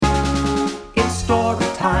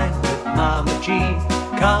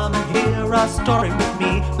story with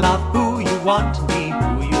me. Love who you want to be,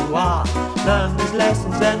 who you are. Learn these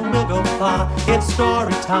lessons and we'll go far. It's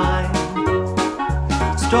story time.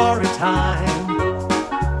 Story time.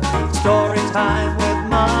 Story time with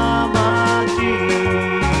Mama G.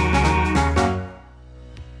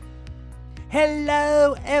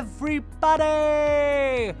 Hello, everybody,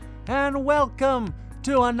 and welcome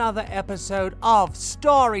to another episode of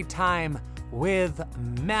Storytime with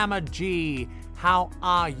Mama G. How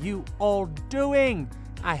are you all doing?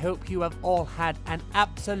 I hope you have all had an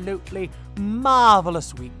absolutely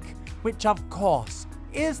marvelous week, which of course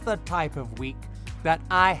is the type of week that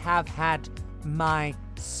I have had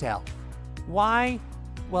myself. Why?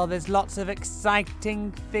 Well, there's lots of exciting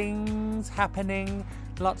things happening,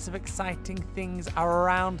 lots of exciting things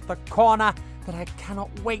around the corner that I cannot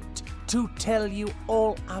wait to tell you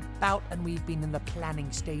all about, and we've been in the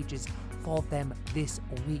planning stages for them this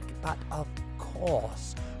week. But of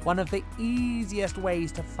course, one of the easiest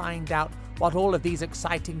ways to find out what all of these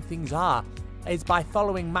exciting things are is by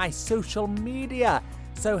following my social media.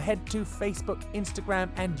 So head to Facebook, Instagram,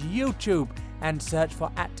 and YouTube and search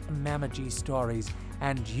for @MamaGStories,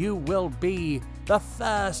 and you will be the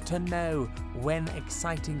first to know when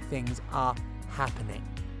exciting things are happening.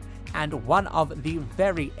 And one of the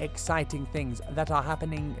very exciting things that are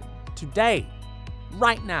happening today,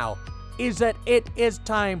 right now, is that it is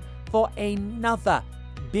time for another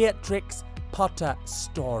Beatrix Potter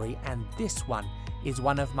story, and this one is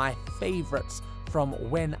one of my favorites from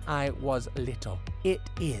when I was little. It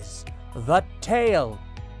is The Tale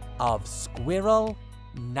of Squirrel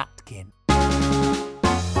Nutkin.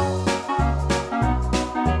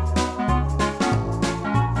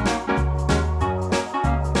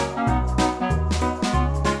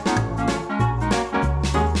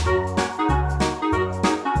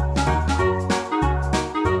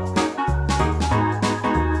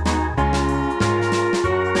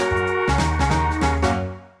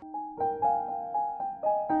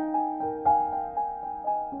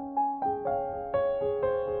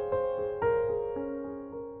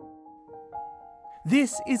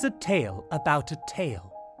 This is a tale about a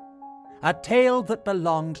tale that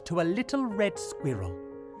belonged to a little red squirrel,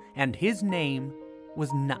 and his name was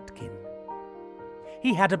Nutkin.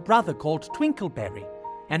 He had a brother called Twinkleberry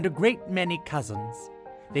and a great many cousins.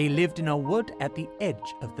 They lived in a wood at the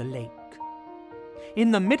edge of the lake.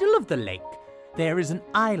 In the middle of the lake, there is an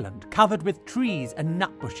island covered with trees and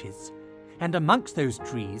nut bushes, and amongst those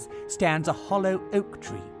trees stands a hollow oak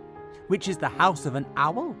tree, which is the house of an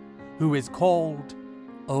owl who is called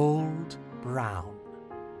Old Brown.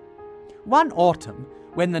 One autumn,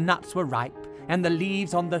 when the nuts were ripe and the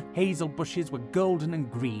leaves on the hazel bushes were golden and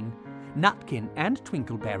green, Nutkin and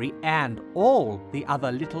Twinkleberry and all the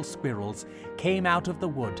other little squirrels came out of the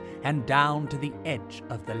wood and down to the edge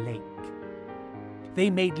of the lake. They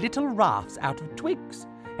made little rafts out of twigs,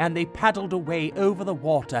 and they paddled away over the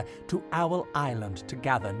water to Owl Island to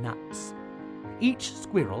gather nuts. Each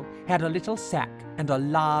squirrel had a little sack and a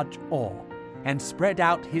large oar, and spread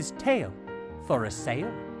out his tail for a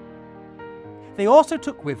sail. They also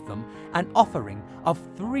took with them an offering of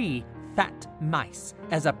 3 fat mice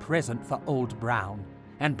as a present for Old Brown,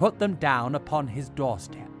 and put them down upon his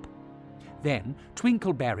doorstep. Then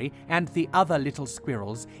Twinkleberry and the other little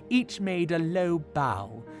squirrels each made a low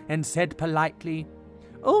bow and said politely,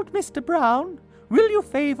 "Old Mr. Brown, will you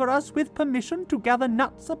favor us with permission to gather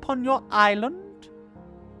nuts upon your island?"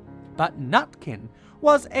 But Nutkin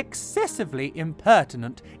was excessively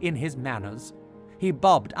impertinent in his manners. He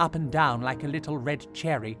bobbed up and down like a little red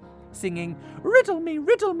cherry, singing, riddle me,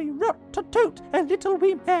 rot-a-toot, a little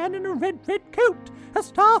wee man in a red, red coat, a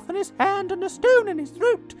staff in his hand and a stone in his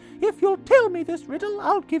throat. If you'll tell me this riddle,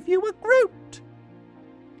 I'll give you a groat."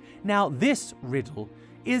 Now this riddle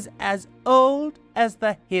is as old as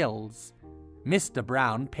the hills. Mr.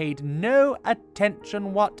 Brown paid no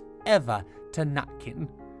attention whatever to Nutkin.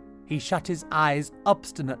 He shut his eyes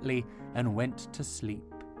obstinately and went to sleep.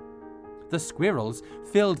 The squirrels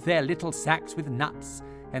filled their little sacks with nuts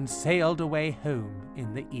and sailed away home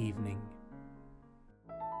in the evening.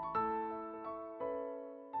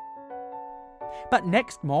 But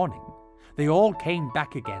next morning, they all came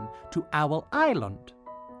back again to Owl Island,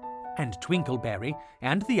 and Twinkleberry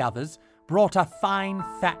and the others brought a fine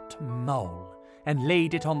fat mole and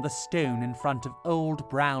laid it on the stone in front of Old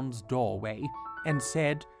Brown's doorway and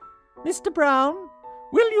said, "Mr. Brown,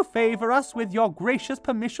 will you favor us with your gracious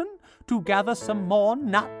permission to gather some more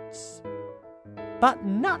nuts?" But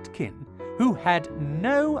Nutkin, who had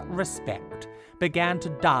no respect, began to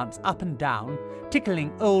dance up and down,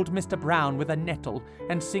 tickling old Mr. Brown with a nettle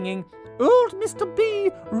and singing, "Old Mr.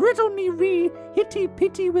 B, riddle me ree,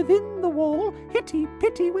 hitty-pitty within the wall,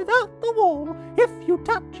 hitty-pitty without the wall. If you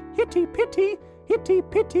touch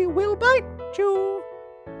hitty-pitty will bite you."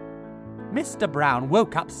 Mr. Brown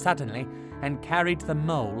woke up suddenly and carried the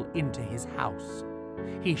mole into his house.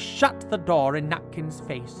 He shut the door in Nutkin's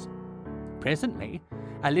face. Presently,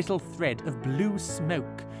 a little thread of blue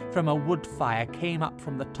smoke from a wood fire came up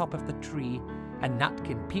from the top of the tree, and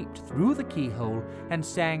Nutkin peeped through the keyhole and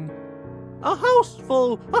sang, a house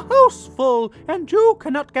full, and you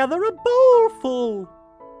cannot gather a bowl full."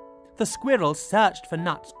 The squirrels searched for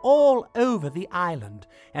nuts all over the island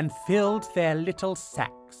and filled their little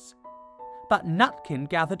sacks. But Nutkin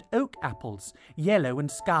gathered oak apples, yellow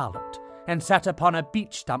and scarlet, and sat upon a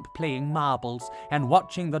beech stump playing marbles and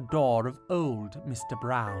watching the door of old Mr.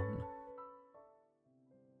 Brown.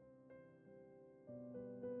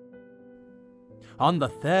 On the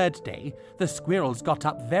third day, the squirrels got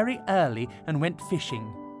up very early and went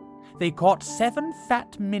fishing. They caught 7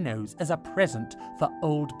 fat minnows as a present for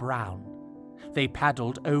Old Brown. They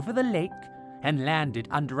paddled over the lake and landed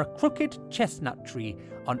under a crooked chestnut tree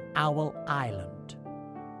on Owl Island.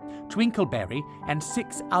 Twinkleberry and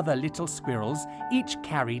 6 other little squirrels each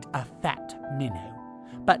carried a fat minnow,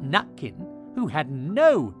 but Nutkin, who had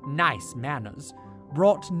no nice manners,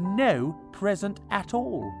 brought no present at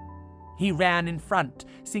all. He ran in front,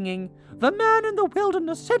 singing, "The man in the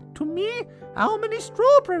wilderness said to me, 'How many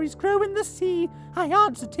strawberries grow in the sea?' I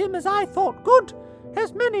answered him as I thought good,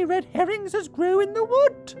 'As many red herrings as grow in the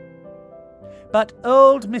wood.'" But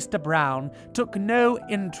old Mr. Brown took no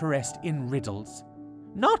interest in riddles,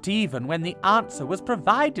 not even when the answer was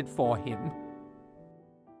provided for him.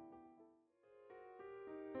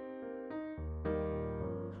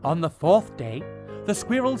 On the 4th day, the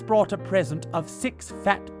squirrels brought a present of 6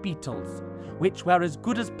 fat beetles, which were as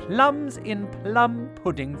good as plums in plum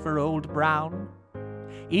pudding for Old Brown.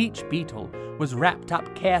 Each beetle was wrapped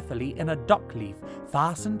up carefully in a dock leaf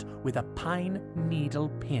fastened with a pine needle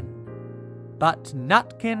pin. But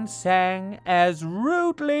Nutkin sang as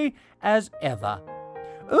rudely as ever,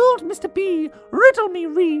 "Old Mr. B, riddle me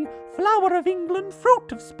ree, flower of England,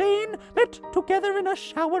 fruit of Spain, met together in a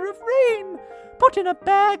shower of rain, put in a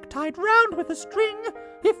bag tied round with a string.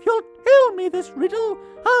 If you'll tell me this riddle,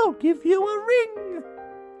 I'll give you a ring."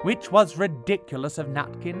 Which was ridiculous of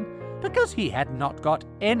Nutkin, because he had not got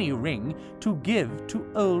any ring to give to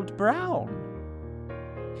Old Brown.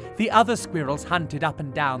 The other squirrels hunted up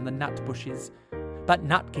and down the nut bushes, but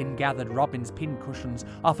Nutkin gathered robin's pincushions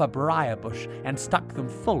off a briar bush and stuck them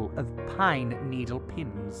full of pine needle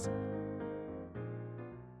pins.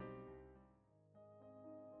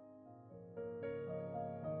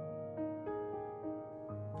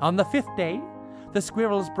 On the 5th day, the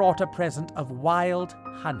squirrels brought a present of wild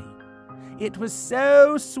honey. It was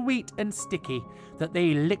so sweet and sticky that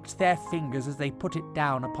they licked their fingers as they put it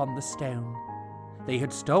down upon the stone. They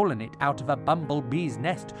had stolen it out of a bumblebee's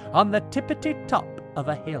nest on the tippity-top of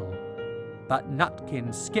a hill. But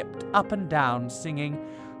Nutkin skipped up and down, singing,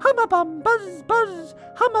 "Hum-a-bum-buzz, buzz,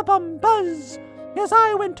 hum-a-bum-buzz. As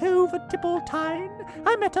I went over Tipple-Tine,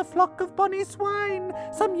 I met a flock of bonny swine,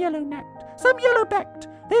 some yellow-necked, some yellow-backed.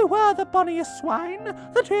 They were the bonniest swine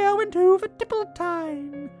that e'er went over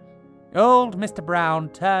Tipple-Tine." Old Mr. Brown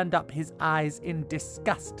turned up his eyes in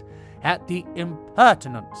disgust at the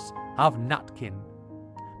impertinence of Nutkin,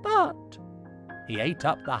 but he ate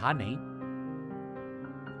up the honey.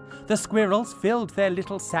 The squirrels filled their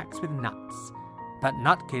little sacks with nuts, but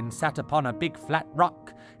Nutkin sat upon a big flat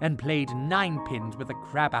rock and played 9-pins with a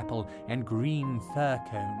crabapple and green fir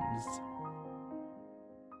cones.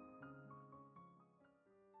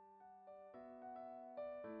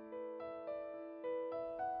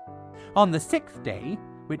 On the 6th day,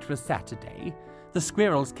 which was Saturday, the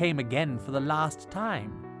squirrels came again for the last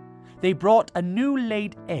time. They brought a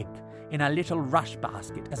new-laid egg in a little rush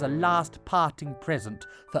basket as a last parting present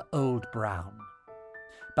for Old Brown.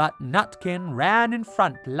 But Nutkin ran in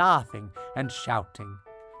front laughing and shouting,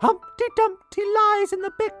 "Humpty Dumpty lies in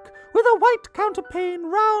the beck, with a white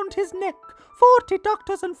counterpane round his neck. 40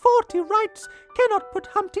 doctors and 40 wrights cannot put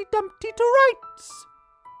Humpty Dumpty to rights."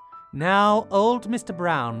 Now old Mr.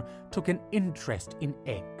 Brown took an interest in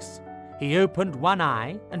eggs. He opened one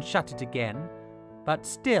eye and shut it again, but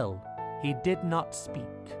still he did not speak.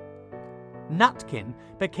 Nutkin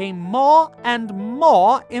became more and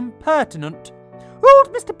more impertinent.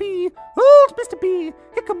 "Old Mr. B,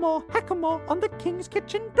 hickamore, hackamore on the king's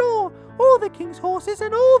kitchen door. All the king's horses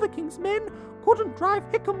and all the king's men couldn't drive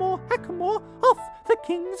hickamore, hackamore off the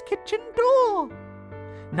king's kitchen door."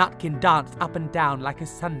 Nutkin danced up and down like a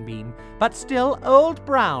sunbeam, but still Old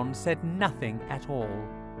Brown said nothing at all.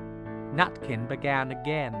 Nutkin began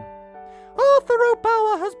again. Arthur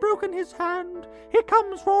O'Bower has broken his hand. He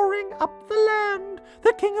comes roaring up the land.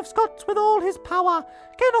 The King of Scots with all his power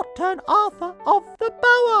cannot turn Arthur off the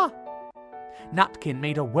bower. Nutkin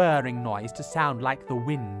made a whirring noise to sound like the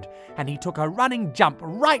wind, and he took a running jump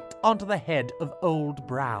right onto the head of Old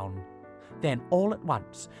Brown. Then all at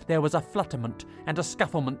once there was a flutterment and a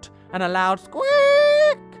scufflement and a loud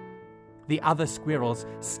squeak. The other squirrels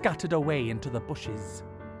scuttered away into the bushes.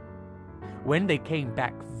 When they came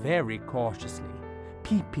back very cautiously,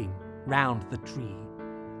 peeping round the tree,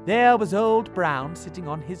 there was Old Brown sitting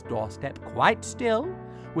on his doorstep quite still,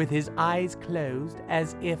 with his eyes closed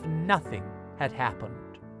as if nothing had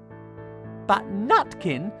happened. But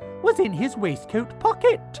Nutkin was in his waistcoat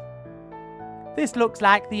pocket. This looks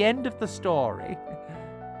like the end of the story,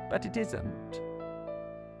 but it isn't.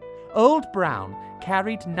 Old Brown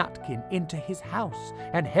carried Nutkin into his house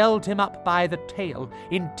and held him up by the tail,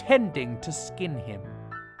 intending to skin him.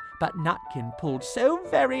 But Nutkin pulled so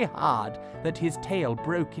very hard that his tail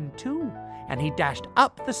broke in two, and he dashed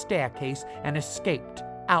up the staircase and escaped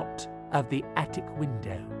out of the attic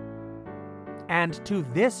window. And to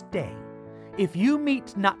this day, if you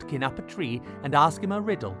meet Nutkin up a tree and ask him a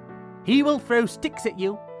riddle, he will throw sticks at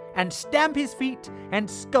you and stamp his feet and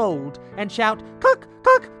scold and shout, "Cock,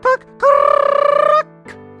 cock, cock,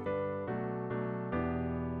 croak!"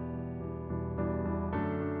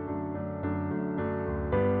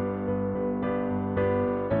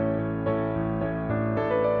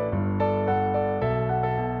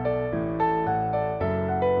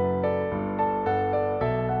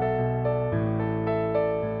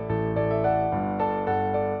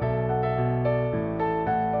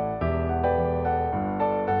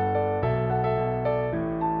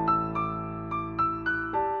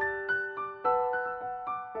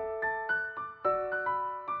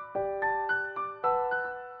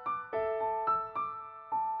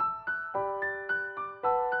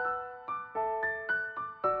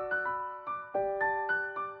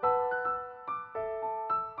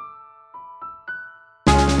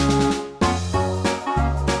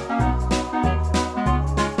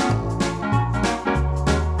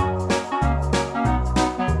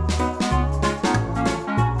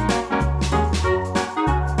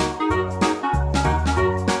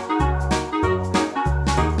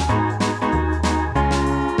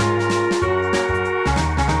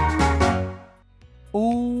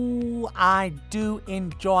 I do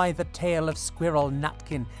enjoy the tale of Squirrel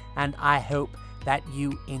Nutkin, and I hope that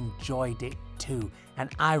you enjoyed it too. And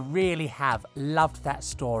I really have loved that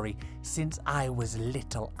story since I was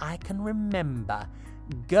little. I can remember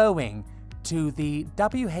going to the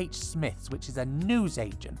W.H. Smith's, which is a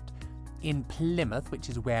newsagent in Plymouth, which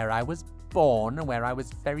is where I was born and where I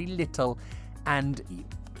was very little, and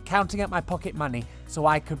counting out my pocket money so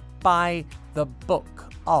I could buy the book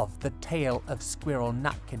of The Tale of Squirrel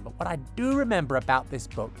Nutkin. But what I do remember about this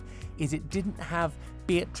book is it didn't have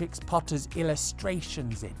Beatrix Potter's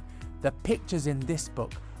illustrations in. The pictures in this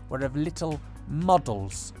book were of little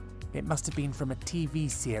models. It must have been from a TV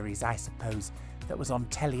series, I suppose, that was on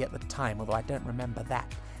telly at the time, although I don't remember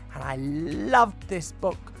that. And I loved this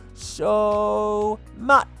book so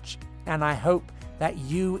much, and I hope that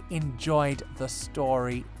you enjoyed the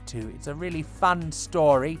story too. It's a really fun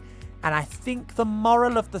story, and I think the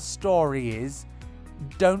moral of the story is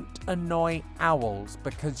don't annoy owls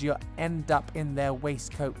because you'll end up in their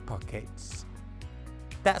waistcoat pockets.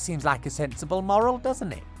 That seems like a sensible moral,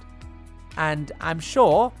 doesn't it? And I'm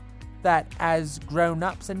sure that as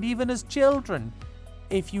grown-ups and even as children,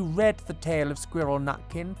 if you read The Tale of Squirrel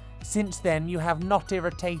Nutkin, since then you have not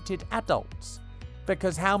irritated adults.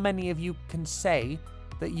 Because how many of you can say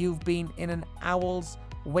that you've been in an owl's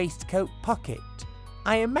waistcoat pocket?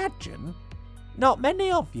 I imagine not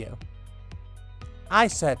many of you. I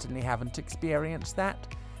certainly haven't experienced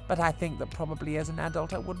that, but I think that probably as an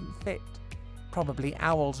adult I wouldn't fit. Probably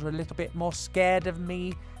owls are a little bit more scared of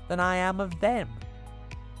me than I am of them.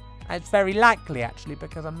 It's very likely, actually,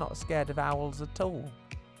 because I'm not scared of owls at all.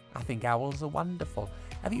 I think owls are wonderful.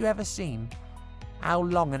 Have you ever seen how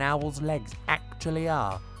long an owl's legs actually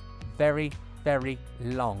are? Very, very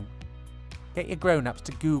long. Get your grown-ups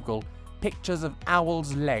to Google pictures of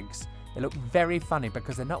owls' legs. They look very funny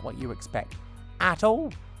because they're not what you expect at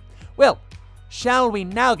all. Well, shall we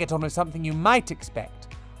now get on with something you might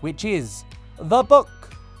expect, which is the book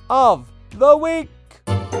of the week?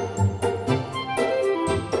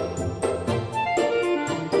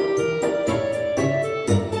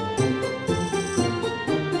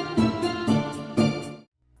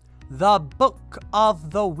 The book of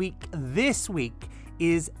the week this week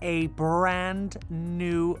is a brand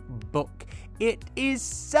new book. It is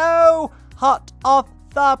so hot off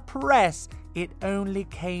the press. It only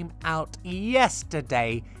came out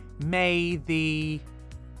yesterday, May the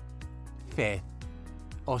 5th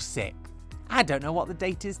or 6th. I don't know what the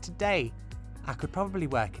date is today. I could probably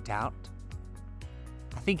work it out.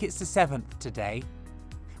 I think it's the 7th today.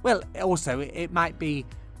 Well, also, it might be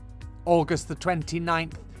August the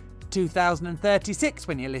 29th, 2036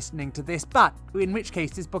 when you're listening to this, but in which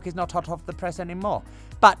case this book is not hot off the press anymore.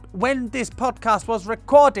 But when this podcast was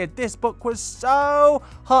recorded, this book was so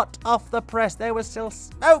hot off the press, there was still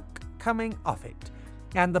smoke coming off it.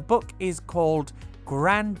 And the book is called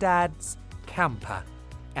Grandad's Camper,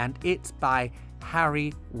 and it's by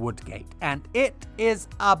Harry Woodgate. And it is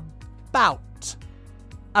about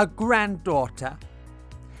a granddaughter,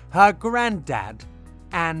 her granddad,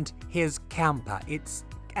 and his camper. It's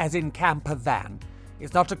as in camper van.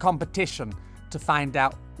 It's not a competition to find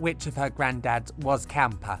out which of her granddads was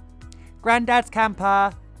camper. Granddad's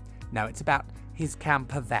camper. No, it's about his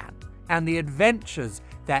camper van and the adventures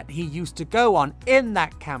that he used to go on in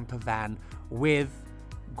that camper van with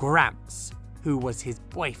Gramps, who was his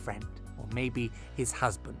boyfriend, or maybe his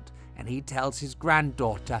husband. And he tells his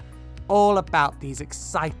granddaughter all about these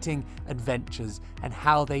exciting adventures and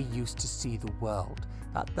how they used to see the world.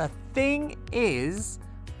 But the thing is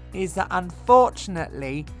that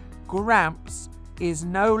unfortunately, Gramps is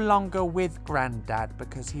no longer with Grandad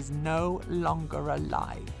because he's no longer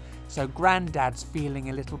alive. So Grandad's feeling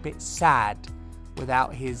a little bit sad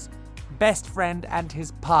without his best friend and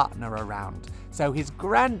his partner around. So his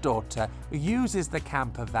granddaughter uses the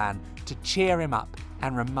camper van to cheer him up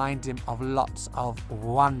and remind him of lots of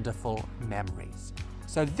wonderful memories.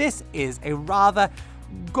 So this is a rather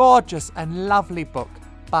gorgeous and lovely book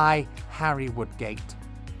by Harry Woodgate.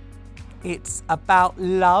 It's about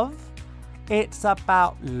love, it's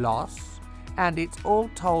about loss, and it's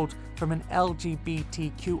all told from an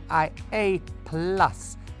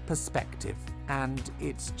LGBTQIA+ perspective. And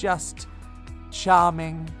it's just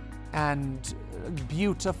charming and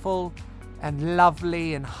beautiful and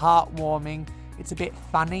lovely and heartwarming. It's a bit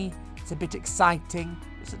funny, it's a bit exciting,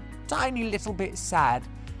 it's a tiny little bit sad,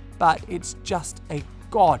 but it's just a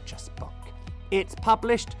gorgeous book. It's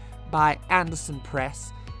published by Anderson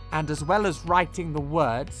Press, and as well as writing the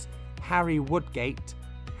words, Harry Woodgate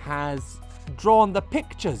has drawn the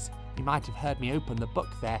pictures. You might have heard me open the book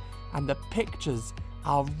there, and the pictures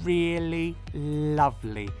are really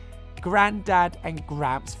lovely. Grandad and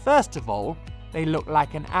Gramps, first of all, they look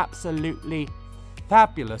like an absolutely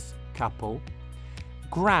fabulous couple.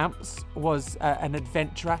 Gramps was an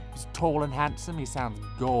adventurer. He was tall and handsome. He sounds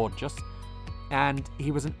gorgeous. And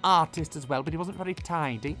he was an artist as well, but he wasn't very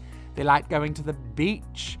tidy. They liked going to the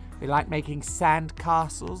beach. They liked making sand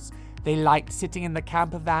castles. They liked sitting in the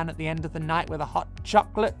camper van at the end of the night with a hot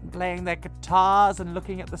chocolate and playing their guitars and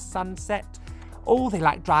looking at the sunset. Oh, they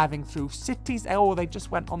liked driving through cities. Oh, they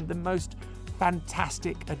just went on the most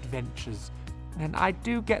fantastic adventures. And I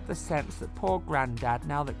do get the sense that poor Grandad,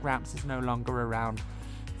 now that Gramps is no longer around,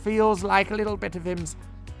 feels like a little bit of him's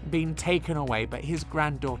been taken away, but his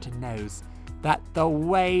granddaughter knows that the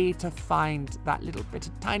way to find that little bit,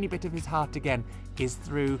 a tiny bit of his heart again, is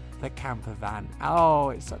through the camper van. Oh,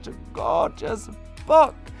 it's such a gorgeous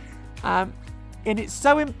book. And it's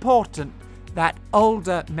so important that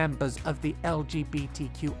older members of the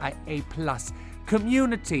LGBTQIA+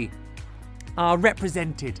 community are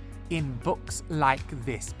represented in books like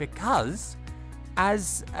this, because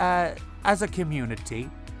as a community,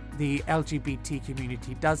 the LGBT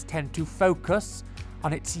community does tend to focus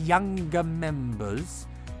on its younger members,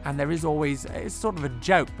 and there is always, it's sort of a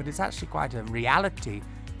joke, but it's actually quite a reality,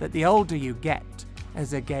 that the older you get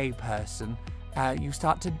as a gay person, you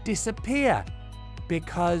start to disappear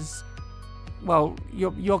because, well,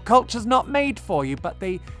 your culture's not made for you. But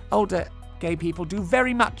the older gay people do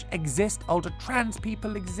very much exist. Older trans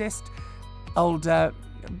people exist. Older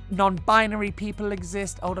non-binary people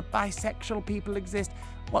exist. Older bisexual people exist.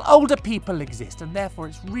 Well, older people exist, and therefore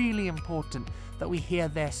it's really important that we hear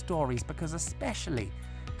their stories, because especially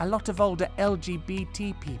a lot of older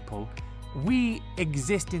LGBT people, we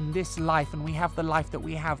exist in this life and we have the life that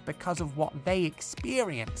we have because of what they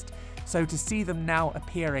experienced. So to see them now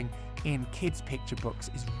appearing in kids' picture books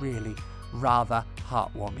is really rather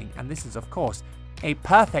heartwarming. And this is, of course, a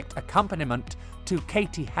perfect accompaniment to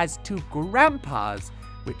Katie Has Two Grandpas,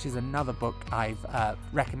 which is another book I've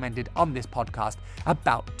recommended on this podcast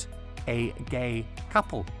about a gay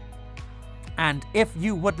couple. And if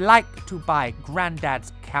you would like to buy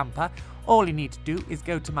Grandad's Camper, all you need to do is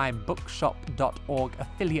go to my bookshop.org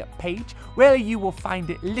affiliate page, where you will find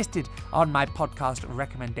it listed on my podcast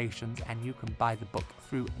recommendations, and you can buy the book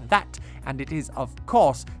through that. And it is, of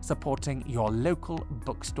course, supporting your local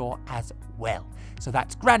bookstore as well. So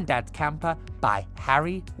that's Grandad's Camper by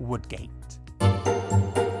Harry Woodgate.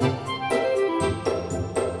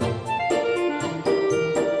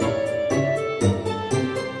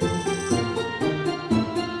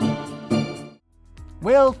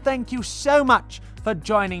 Well, thank you so much for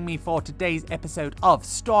joining me for today's episode of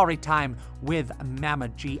Storytime with Mama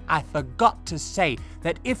G. I forgot to say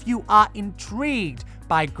that if you are intrigued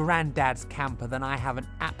by Grandad's Camper, then I have an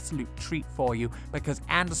absolute treat for you, because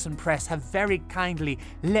Anderson Press have very kindly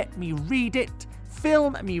let me read it,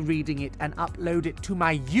 film me reading it, and upload it to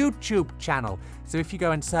my YouTube channel. So if you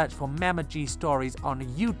go and search for Mama G Stories on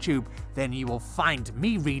YouTube, then you will find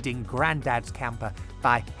me reading Grandad's Camper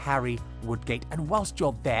by Harry Woodgate. And whilst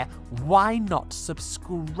you're there, why not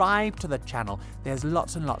subscribe to the channel? There's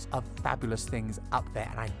lots and lots of fabulous things up there,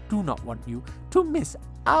 and I do not want you to miss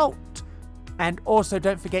out. And also,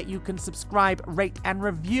 don't forget, you can subscribe, rate, and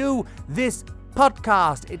review this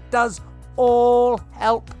podcast. It does all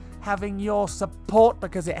help having your support,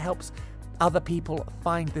 because it helps other people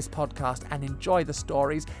find this podcast and enjoy the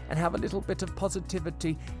stories and have a little bit of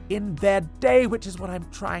positivity in their day, which is what I'm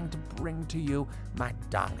trying to bring to you, my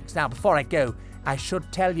darlings. Now, before I go, I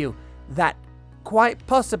should tell you that quite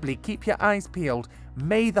possibly, keep your eyes peeled,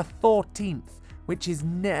 May the 14th, which is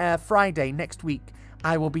Friday next week,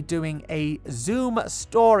 I will be doing a Zoom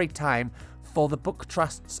story time for the Book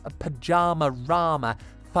Trust's Pajama Rama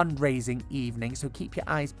fundraising evening. So keep your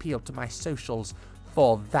eyes peeled to my socials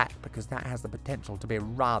for that, because that has the potential to be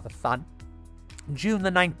rather fun. June the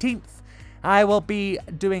 19th, I will be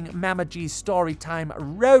doing Mama G's Storytime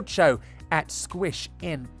Roadshow at Squish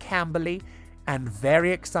in Camberley. And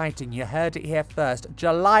very exciting, you heard it here first,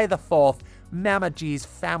 July the 4th, Mama G's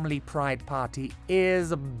Family Pride Party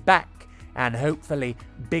is back, and hopefully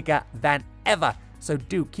bigger than ever. So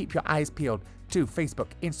do keep your eyes peeled to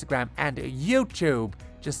Facebook, Instagram, and YouTube.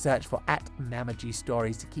 Just search for @MamaG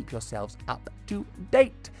Stories to keep yourselves up to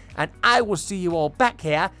date. And I will see you all back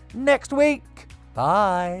here next week.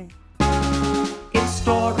 Bye. It's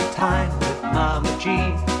story time with Mama G.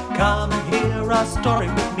 Come and hear a story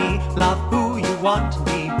with me. Love who you want to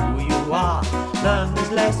be, who you are. Learn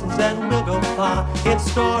these lessons and we'll go far. It's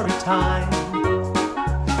story time.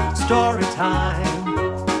 Story time.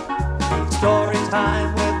 Story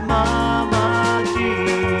time with